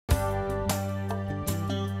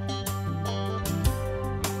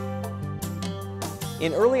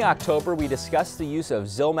In early October, we discussed the use of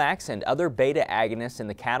Zilmax and other beta-agonists in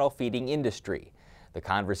the cattle feeding industry. The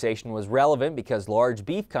conversation was relevant because large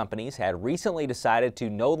beef companies had recently decided to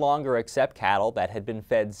no longer accept cattle that had been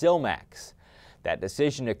fed Zilmax. That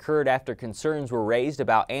decision occurred after concerns were raised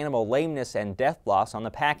about animal lameness and death loss on the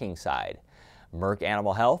packing side. Merck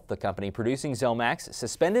Animal Health, the company producing Zilmax,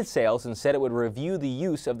 suspended sales and said it would review the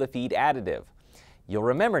use of the feed additive. You'll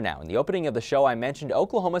remember now, in the opening of the show, I mentioned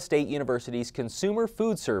Oklahoma State University's Consumer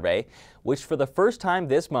Food Survey, which for the first time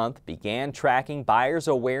this month began tracking buyers'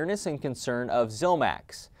 awareness and concern of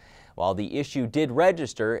Zilmax. While the issue did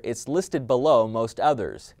register, it's listed below most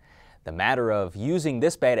others. The matter of using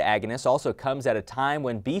this beta-agonist also comes at a time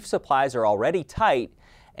when beef supplies are already tight,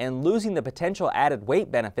 and losing the potential added weight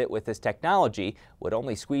benefit with this technology would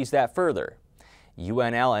only squeeze that further.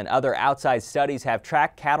 UNL and other outside studies have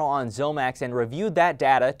tracked cattle on Zilmax and reviewed that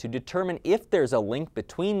data to determine if there's a link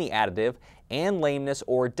between the additive and lameness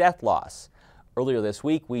or death loss. Earlier this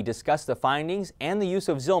week, we discussed the findings and the use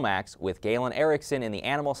of Zilmax with Galen Erickson in the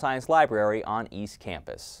Animal Science Library on East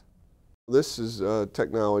Campus. This is a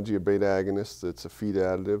technology, a beta-agonist, that's a feed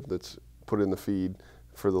additive that's put in the feed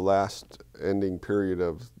for the last ending period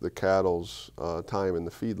of the cattle's time in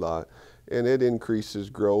the feedlot. And it increases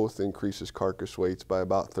growth, increases carcass weights by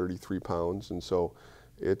about 33 pounds. And so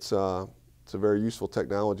it's a very useful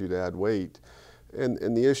technology to add weight.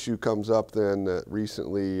 And the issue comes up then that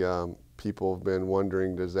recently people have been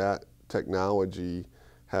wondering, does that technology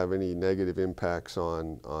have any negative impacts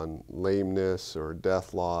on lameness or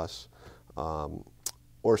death loss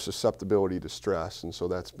or susceptibility to stress? And so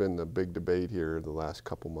that's been the big debate here the last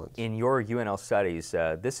couple months. In your UNL studies,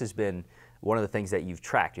 this has been one of the things that you've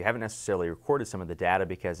tracked. You haven't necessarily recorded some of the data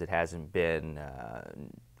because it hasn't been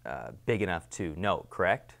big enough to note,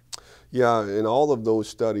 correct? Yeah, in all of those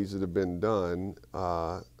studies that have been done,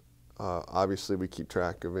 obviously we keep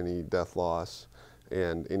track of any death loss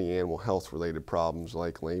and any animal health related problems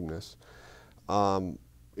like lameness.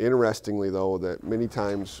 Interestingly though, that many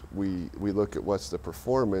times we look at what's the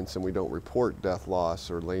performance and we don't report death loss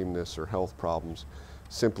or lameness or health problems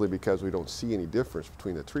simply because we don't see any difference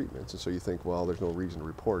between the treatments. And so you think, well, there's no reason to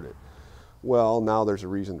report it. Well, now there's a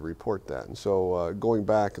reason to report that. And so going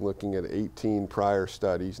back and looking at 18 prior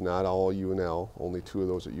studies, not all UNL, only 2 of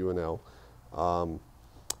those at UNL,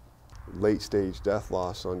 late stage death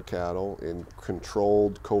loss on cattle in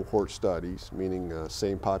controlled cohort studies, meaning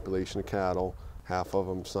same population of cattle, half of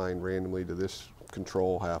them signed randomly to this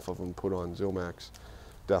control, half of them put on Zilmax.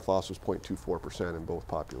 Death loss was 0.24% in both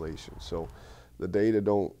populations. So the data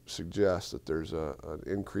don't suggest that there's an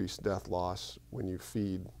increased death loss when you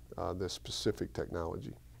feed this specific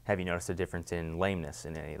technology. Have you noticed a difference in lameness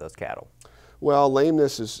in any of those cattle? Well,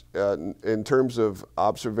 lameness is, in terms of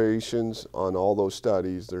observations on all those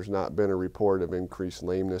studies, there's not been a report of increased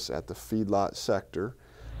lameness at the feedlot sector.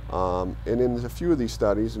 And in a few of these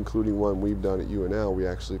studies, including one we've done at UNL, we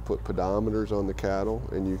actually put pedometers on the cattle,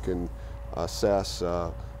 and you can assess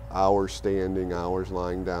hours standing, hours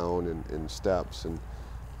lying down in steps, and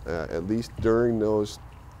at least during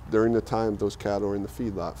the time those cattle are in the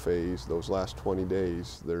feedlot phase, those last 20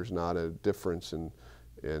 days, there's not a difference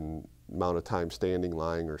in amount of time standing,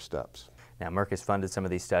 lying, or steps. Now, Merck has funded some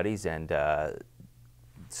of these studies, and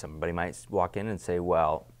somebody might walk in and say,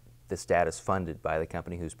 well, this data is funded by the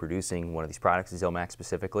company who's producing one of these products, Zilmax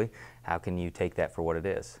specifically. How can you take that for what it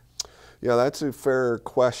is? Yeah, that's a fair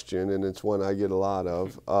question, and it's one I get a lot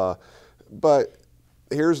of. But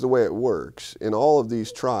here's the way it works. In all of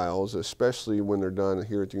these trials, especially when they're done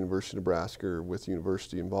here at the University of Nebraska or with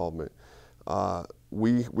university involvement,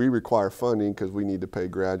 we require funding because we need to pay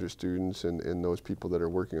graduate students and those people that are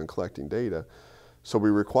working on collecting data. So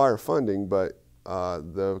we require funding, but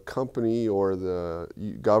the company or the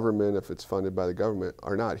government, if it's funded by the government,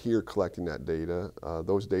 are not here collecting that data.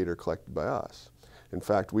 Those data are collected by us. In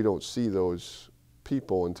fact, we don't see those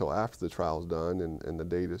people until after the trial's done and the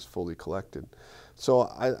data is fully collected. So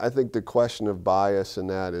I think the question of bias in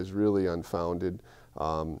that is really unfounded.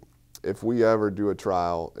 If we ever do a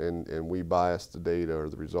trial and we bias the data or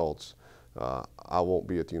the results, I won't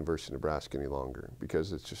be at the University of Nebraska any longer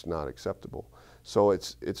because it's just not acceptable. So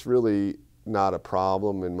it's really not a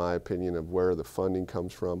problem, in my opinion, of where the funding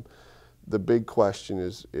comes from. The big question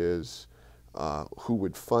is who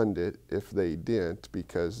would fund it if they didn't,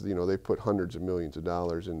 because they put hundreds of millions of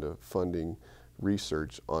dollars into funding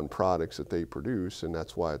research on products that they produce, and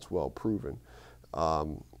that's why it's well proven.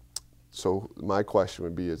 So my question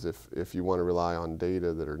would be is if you want to rely on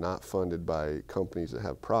data that are not funded by companies that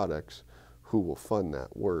have products, who will fund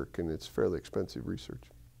that work? And it's fairly expensive research.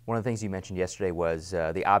 One of the things you mentioned yesterday was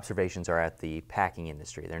the observations are at the packing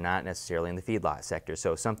industry. They're not necessarily in the feedlot sector,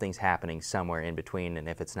 so something's happening somewhere in between, and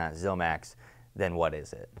if it's not Zilmax, then what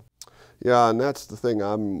is it? Yeah, and that's the thing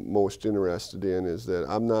I'm most interested in, is that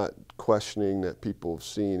I'm not questioning that people have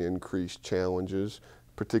seen increased challenges,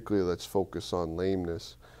 particularly let's focus on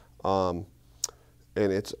lameness. And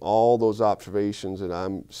it's all those observations that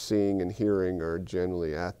I'm seeing and hearing are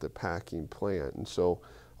generally at the packing plant. And so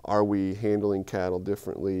are we handling cattle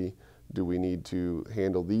differently? Do we need to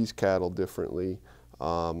handle these cattle differently?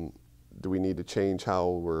 Do we need to change how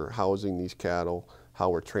we're housing these cattle, how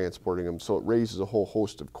we're transporting them? So it raises a whole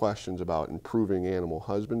host of questions about improving animal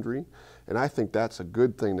husbandry. And I think that's a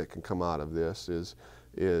good thing that can come out of this,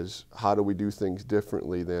 is how do we do things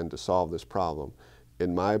differently then to solve this problem?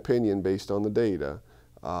 In my opinion, based on the data,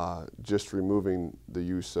 just removing the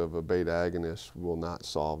use of a beta-agonist will not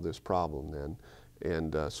solve this problem then.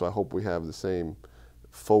 And so I hope we have the same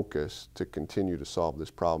focus to continue to solve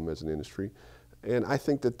this problem as an industry. And I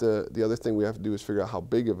think that the other thing we have to do is figure out how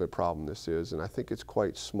big of a problem this is, and I think it's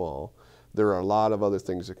quite small. There are a lot of other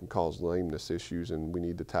things that can cause lameness issues, and we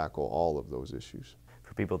need to tackle all of those issues.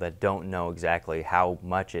 For people that don't know exactly how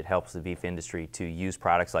much it helps the beef industry to use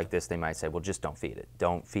products like this, they might say, well, just don't feed it.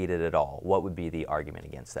 Don't feed it at all. What would be the argument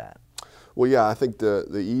against that? Well, yeah, I think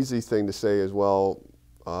the easy thing to say is, well,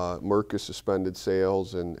 Merck has suspended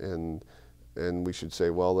sales, and we should say,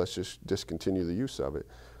 well, let's just discontinue the use of it.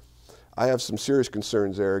 I have some serious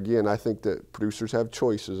concerns there. Again, I think that producers have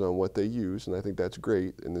choices on what they use, and I think that's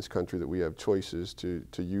great in this country that we have choices to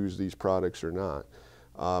use these products or not.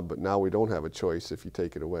 But now we don't have a choice if you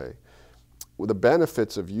take it away. Well, the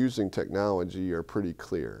benefits of using technology are pretty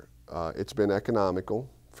clear. It's been economical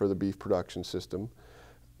for the beef production system,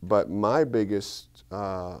 but my biggest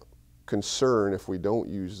concern if we don't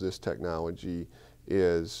use this technology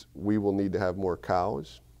is we will need to have more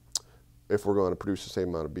cows if we're going to produce the same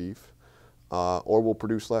amount of beef, or we'll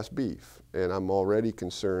produce less beef. And I'm already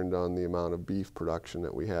concerned on the amount of beef production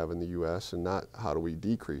that we have in the U.S., and not how do we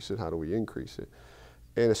decrease it, how do we increase it,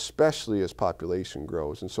 and especially as population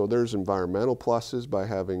grows. And so there's environmental pluses by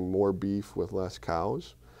having more beef with less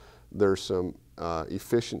cows. There's some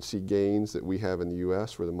efficiency gains that we have in the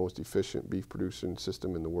U.S. We're the most efficient beef producing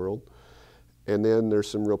system in the world. And then there's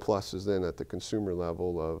some real pluses then at the consumer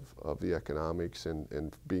level of the economics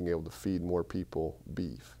and being able to feed more people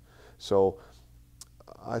beef. So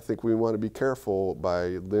I think we want to be careful by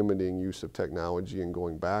limiting use of technology and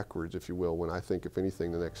going backwards, if you will, when I think, if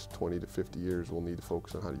anything, the next 20 to 50 years we'll need to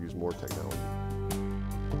focus on how to use more technology.